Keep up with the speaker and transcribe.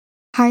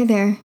Hi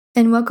there,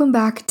 and welcome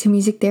back to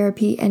Music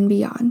Therapy and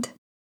Beyond.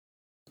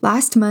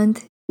 Last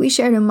month, we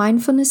shared a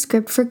mindfulness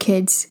script for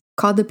kids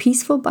called the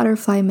Peaceful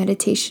Butterfly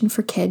Meditation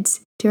for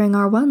Kids during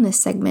our wellness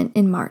segment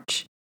in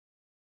March.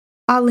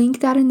 I'll link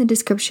that in the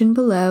description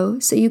below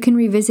so you can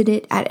revisit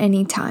it at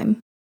any time.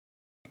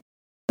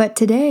 But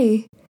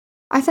today,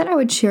 I thought I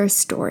would share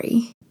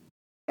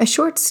a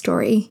short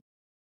story,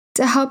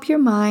 to help your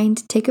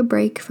mind take a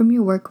break from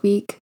your work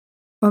week,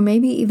 or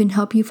maybe even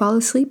help you fall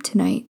asleep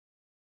tonight.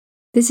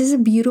 This is a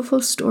beautiful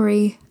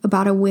story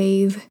about a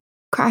wave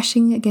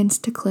crashing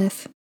against a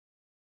cliff.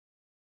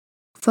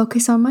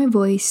 Focus on my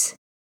voice,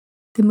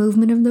 the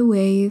movement of the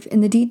wave,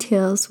 and the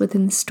details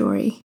within the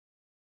story.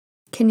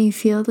 Can you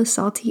feel the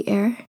salty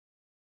air?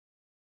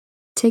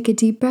 Take a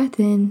deep breath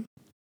in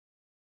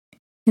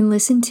and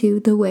listen to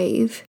The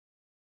Wave,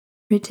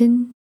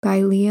 written by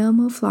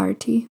Liam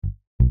O'Flaherty.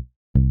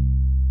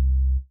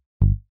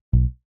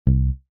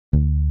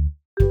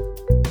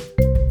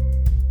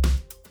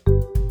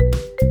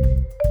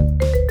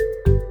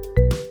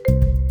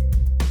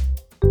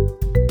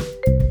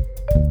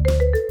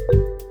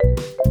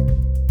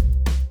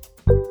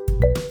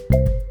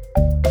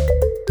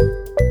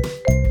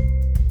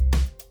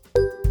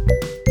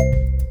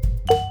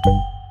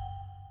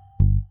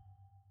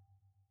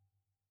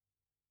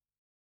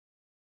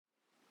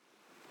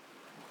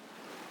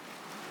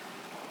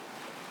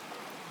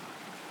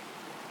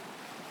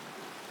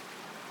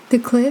 The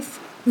cliff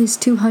was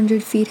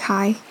 200 feet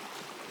high.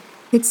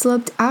 It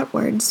sloped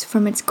outwards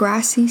from its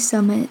grassy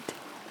summit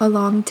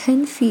along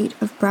 10 feet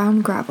of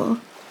brown gravel,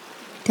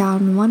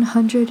 down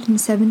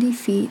 170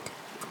 feet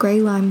of gray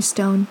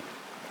limestone,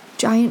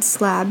 giant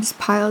slabs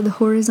piled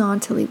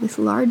horizontally with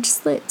large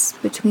slits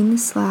between the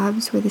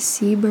slabs where the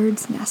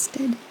seabirds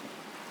nested.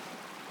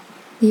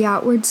 The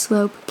outward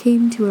slope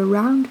came to a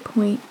round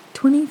point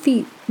 20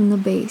 feet from the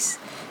base,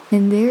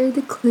 and there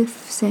the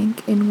cliff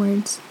sank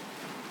inwards,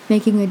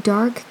 making a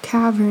dark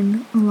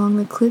cavern along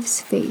the cliff's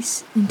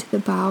face into the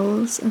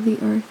bowels of the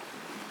earth.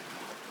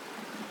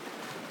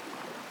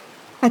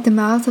 At the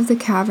mouth of the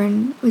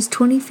cavern was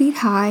 20 feet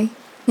high,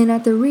 and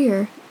at the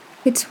rear,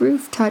 its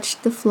roof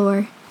touched the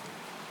floor,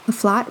 a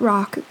flat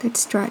rock that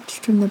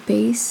stretched from the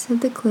base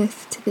of the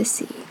cliff to the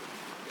sea.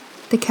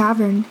 The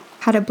cavern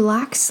had a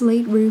black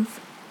slate roof,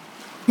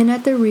 and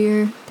at the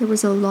rear there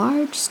was a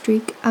large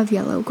streak of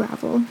yellow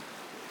gravel.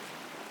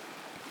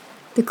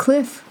 The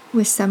cliff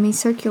was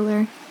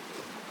semicircular,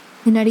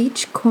 and at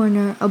each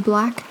corner a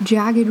black,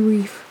 jagged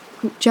reef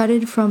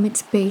jutted from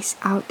its base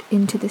out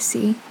into the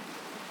sea.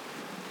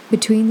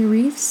 Between the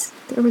reefs,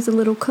 there was a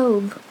little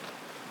cove,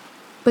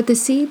 but the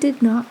sea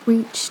did not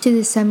reach to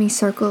the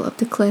semicircle of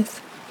the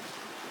cliff.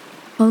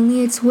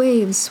 Only its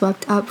waves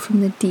swept up from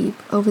the deep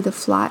over the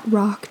flat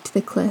rock to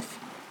the cliff.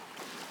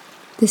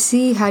 The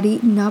sea had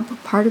eaten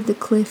up part of the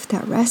cliff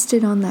that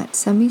rested on that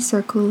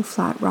semicircle of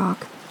flat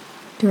rock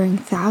during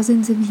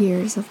thousands of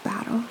years of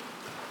battle.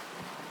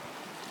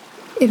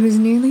 It was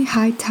nearly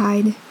high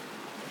tide,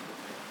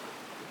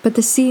 but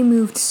the sea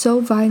moved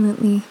so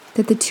violently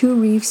that the two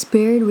reefs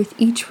bared with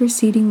each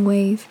receding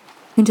wave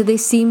until they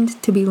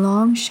seemed to be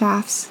long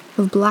shafts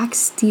of black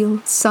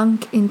steel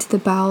sunk into the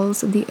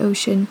bowels of the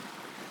ocean.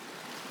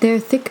 Their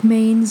thick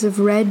manes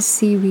of red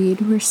seaweed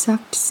were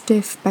sucked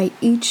stiff by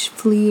each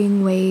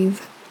fleeing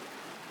wave.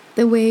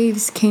 The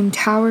waves came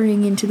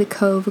towering into the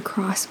cove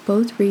across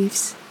both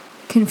reefs,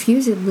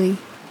 confusedly,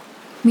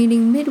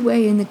 meeting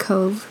midway in the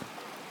cove,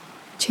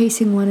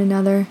 chasing one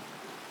another,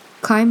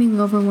 climbing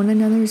over one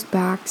another's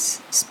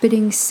backs,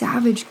 spitting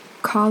savage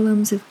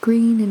columns of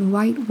green and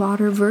white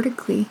water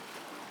vertically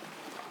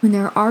when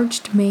their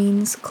arched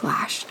manes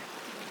clashed.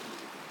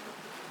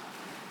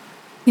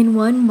 In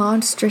one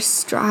monstrous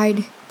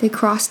stride, they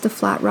crossed the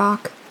flat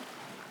rock.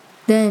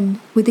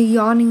 Then, with a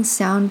yawning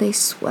sound, they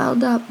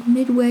swelled up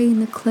midway in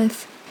the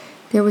cliff.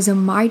 There was a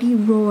mighty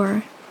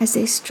roar as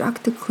they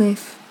struck the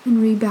cliff and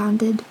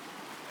rebounded.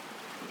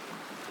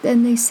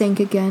 Then they sank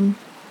again,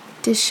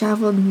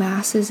 disheveled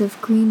masses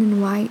of green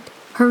and white,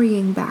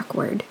 hurrying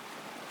backward.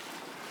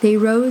 They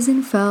rose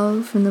and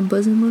fell from the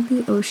bosom of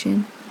the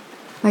ocean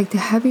like the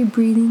heavy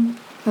breathing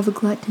of a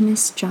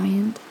gluttonous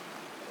giant.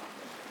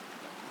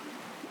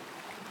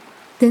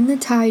 Then the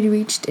tide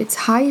reached its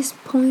highest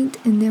point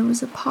and there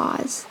was a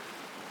pause.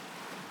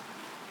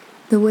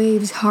 The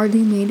waves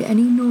hardly made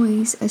any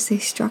noise as they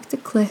struck the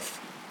cliff,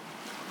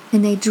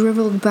 and they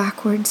dribbled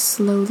backwards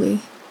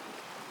slowly.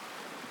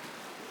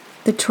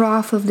 The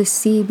trough of the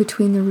sea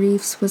between the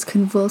reefs was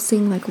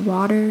convulsing like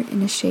water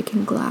in a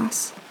shaken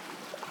glass.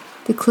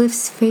 The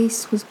cliff's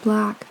face was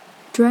black,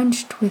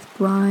 drenched with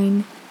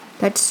brine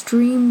that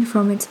streamed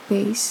from its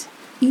base,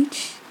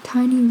 each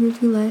tiny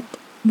rivulet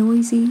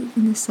noisy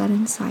in the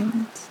sudden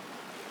silence.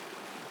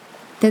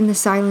 Then the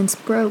silence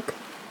broke.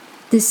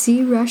 The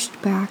sea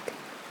rushed back.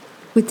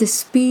 With the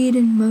speed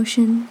and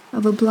motion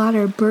of a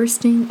bladder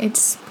bursting, it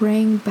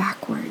sprang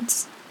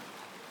backwards.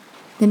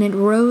 Then it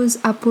rose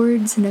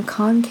upwards in a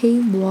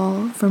concave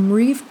wall from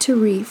reef to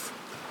reef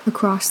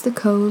across the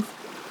cove,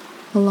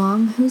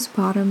 along whose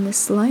bottom the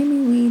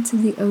slimy weeds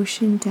of the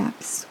ocean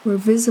depths were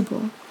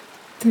visible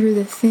through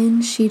the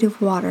thin sheet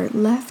of water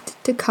left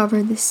to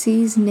cover the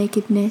sea's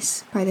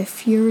nakedness by the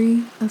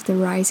fury of the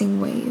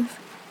rising wave.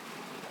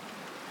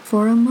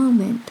 For a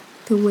moment,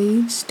 the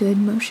wave stood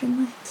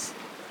motionless,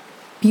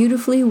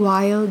 beautifully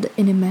wild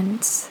and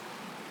immense.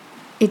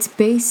 Its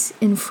base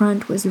in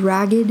front was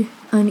ragged,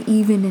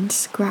 uneven, and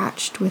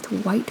scratched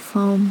with white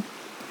foam,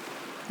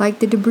 like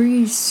the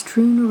debris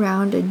strewn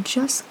around a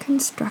just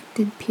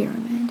constructed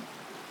pyramid.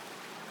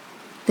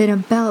 Then a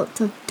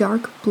belt of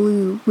dark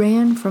blue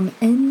ran from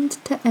end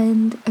to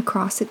end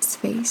across its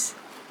face,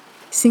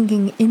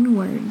 sinking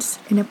inwards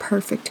in a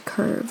perfect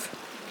curve.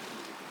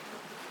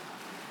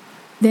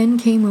 Then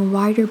came a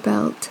wider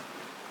belt,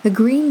 a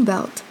green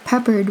belt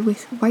peppered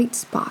with white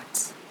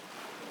spots.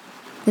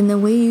 Then the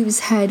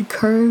wave's head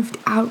curved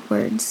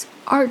outwards,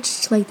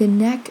 arched like the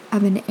neck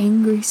of an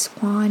angry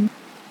swan.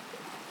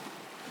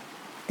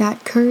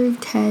 That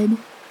curved head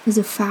was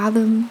a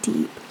fathom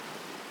deep,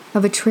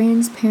 of a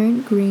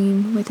transparent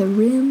green with a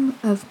rim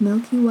of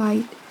milky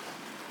white.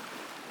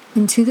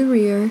 And to the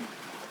rear,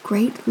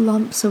 great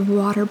lumps of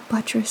water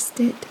buttressed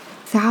it,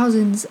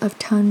 thousands of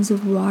tons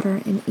of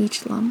water in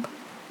each lump.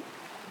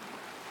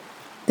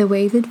 The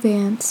wave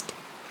advanced,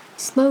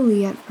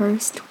 slowly at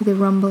first with a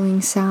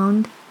rumbling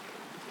sound.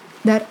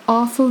 That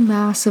awful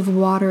mass of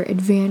water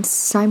advanced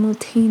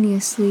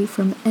simultaneously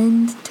from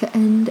end to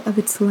end of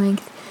its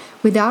length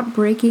without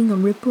breaking a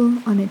ripple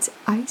on its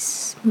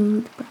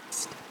ice-smooth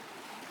breast.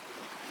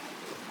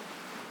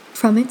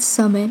 From its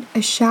summit,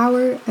 a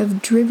shower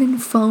of driven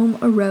foam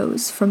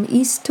arose from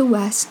east to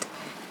west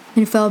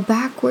and fell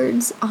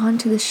backwards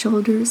onto the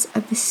shoulders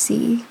of the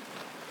sea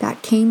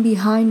that came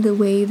behind the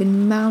wave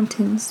in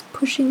mountains,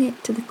 pushing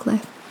it to the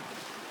cliff.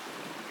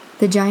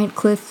 The giant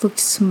cliff looked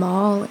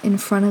small in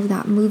front of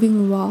that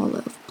moving wall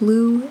of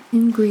blue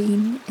and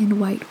green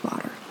and white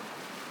water.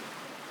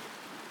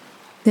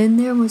 Then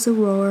there was a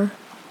roar.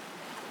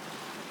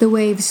 The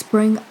wave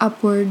sprang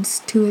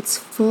upwards to its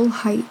full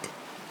height.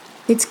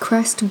 Its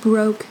crest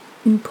broke,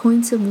 and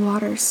points of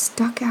water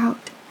stuck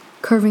out,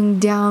 curving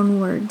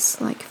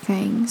downwards like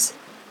fangs.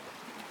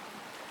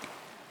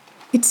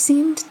 It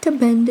seemed to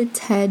bend its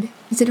head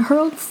as it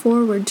hurled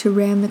forward to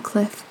ram the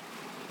cliff.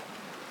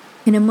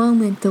 In a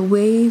moment, the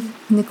wave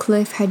and the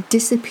cliff had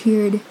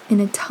disappeared in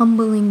a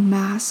tumbling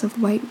mass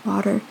of white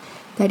water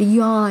that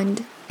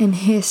yawned and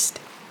hissed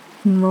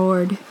and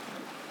roared.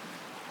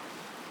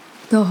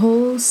 The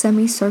whole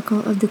semicircle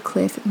of the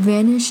cliff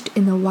vanished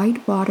in the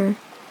white water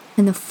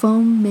and the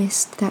foam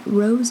mist that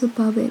rose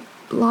above it,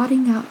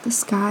 blotting out the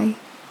sky.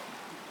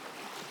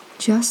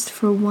 Just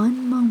for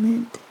one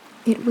moment,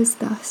 it was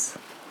thus.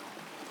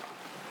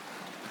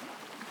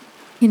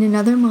 In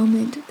another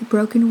moment, the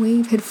broken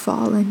wave had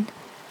fallen,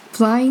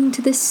 flying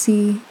to the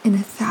sea in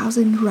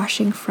 1,000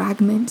 rushing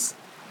fragments.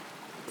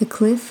 The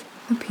cliff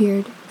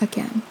appeared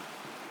again.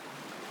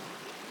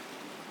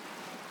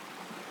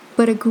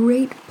 But a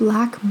great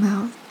black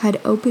mouth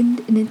had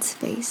opened in its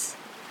face,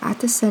 at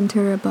the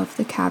center above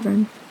the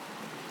cavern.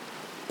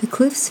 The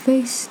cliff's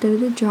face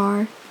stood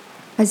ajar,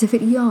 as if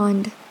it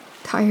yawned,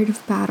 tired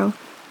of battle.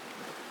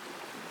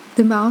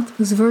 The mouth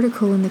was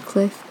vertical in the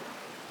cliff,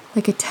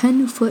 like a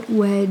 10-foot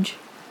wedge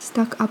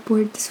stuck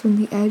upwards from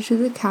the edge of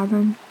the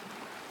cavern.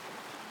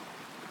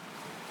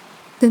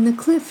 Then the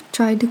cliff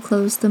tried to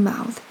close the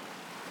mouth.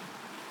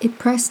 It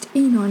pressed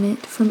in on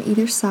it from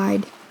either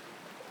side,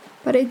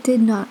 but it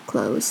did not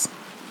close.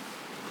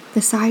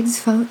 The sides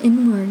fell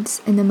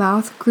inwards and the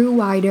mouth grew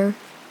wider.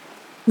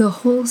 The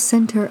whole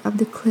center of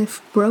the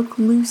cliff broke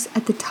loose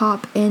at the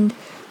top and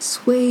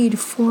swayed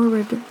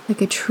forward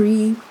like a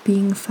tree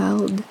being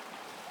felled.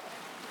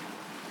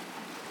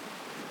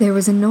 There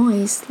was a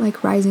noise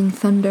like rising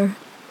thunder.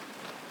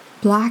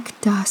 Black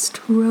dust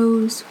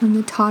rose from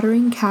the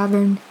tottering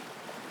cavern.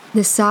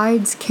 The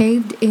sides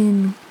caved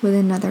in with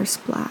another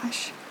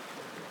splash.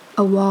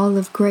 A wall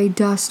of gray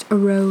dust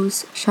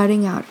arose,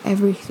 shutting out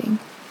everything.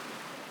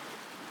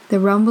 The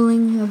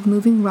rumbling of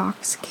moving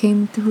rocks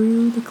came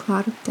through the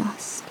cloud of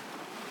dust.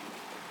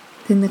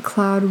 Then the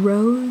cloud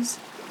rose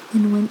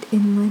and went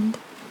inland.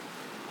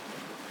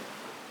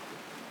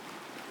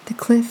 The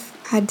cliff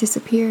had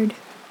disappeared.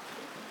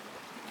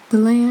 The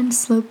land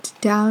sloped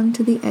down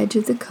to the edge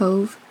of the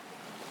cove.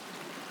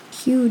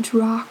 Huge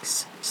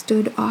rocks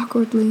stood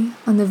awkwardly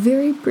on the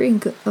very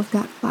brink of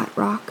that flat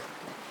rock,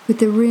 with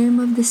the rim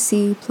of the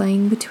sea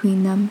playing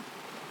between them.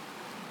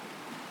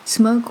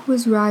 Smoke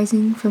was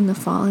rising from the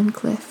fallen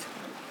cliff,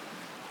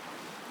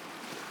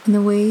 and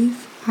the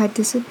wave had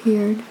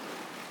disappeared.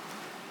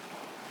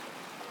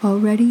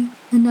 Already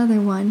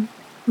another one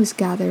was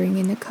gathering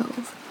in the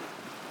cove.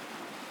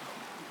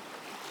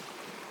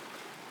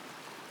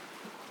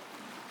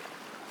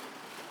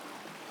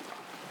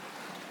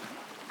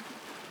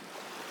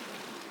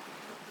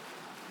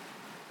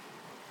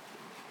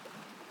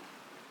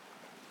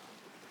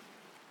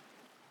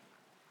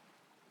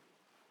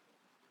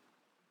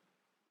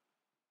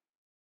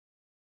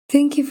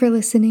 Thank you for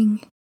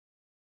listening.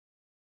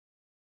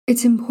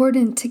 It's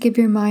important to give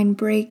your mind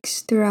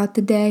breaks throughout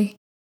the day.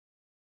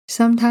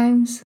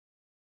 Sometimes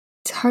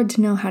it's hard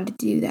to know how to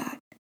do that.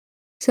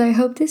 So I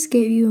hope this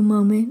gave you a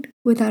moment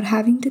without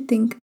having to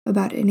think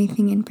about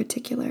anything in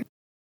particular.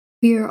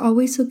 We are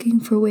always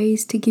looking for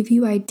ways to give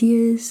you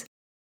ideas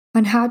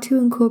on how to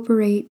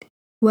incorporate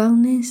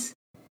wellness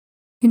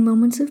in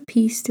moments of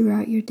peace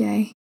throughout your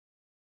day.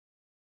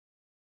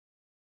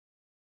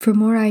 For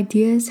more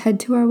ideas, head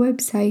to our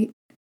website.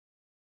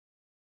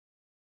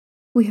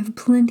 We have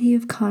plenty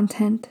of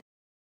content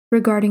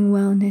regarding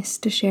wellness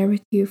to share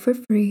with you for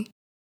free.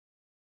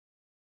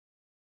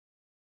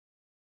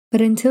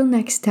 But until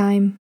next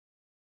time,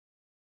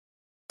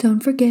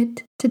 don't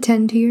forget to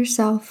tend to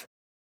yourself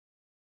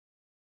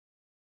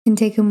and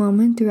take a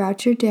moment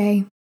throughout your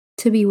day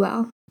to be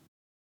well.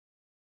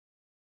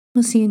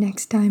 We'll see you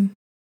next time.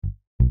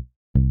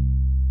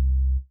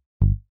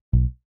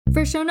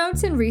 For show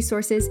notes and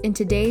resources in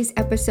today's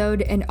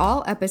episode and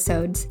all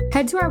episodes,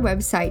 head to our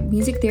website,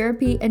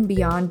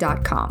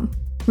 musictherapyandbeyond.com.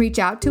 Reach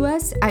out to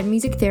us at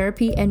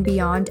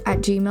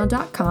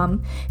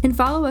musictherapyandbeyond@gmail.com and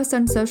follow us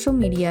on social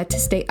media to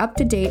stay up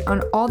to date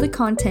on all the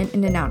content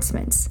and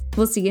announcements.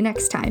 We'll see you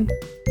next time.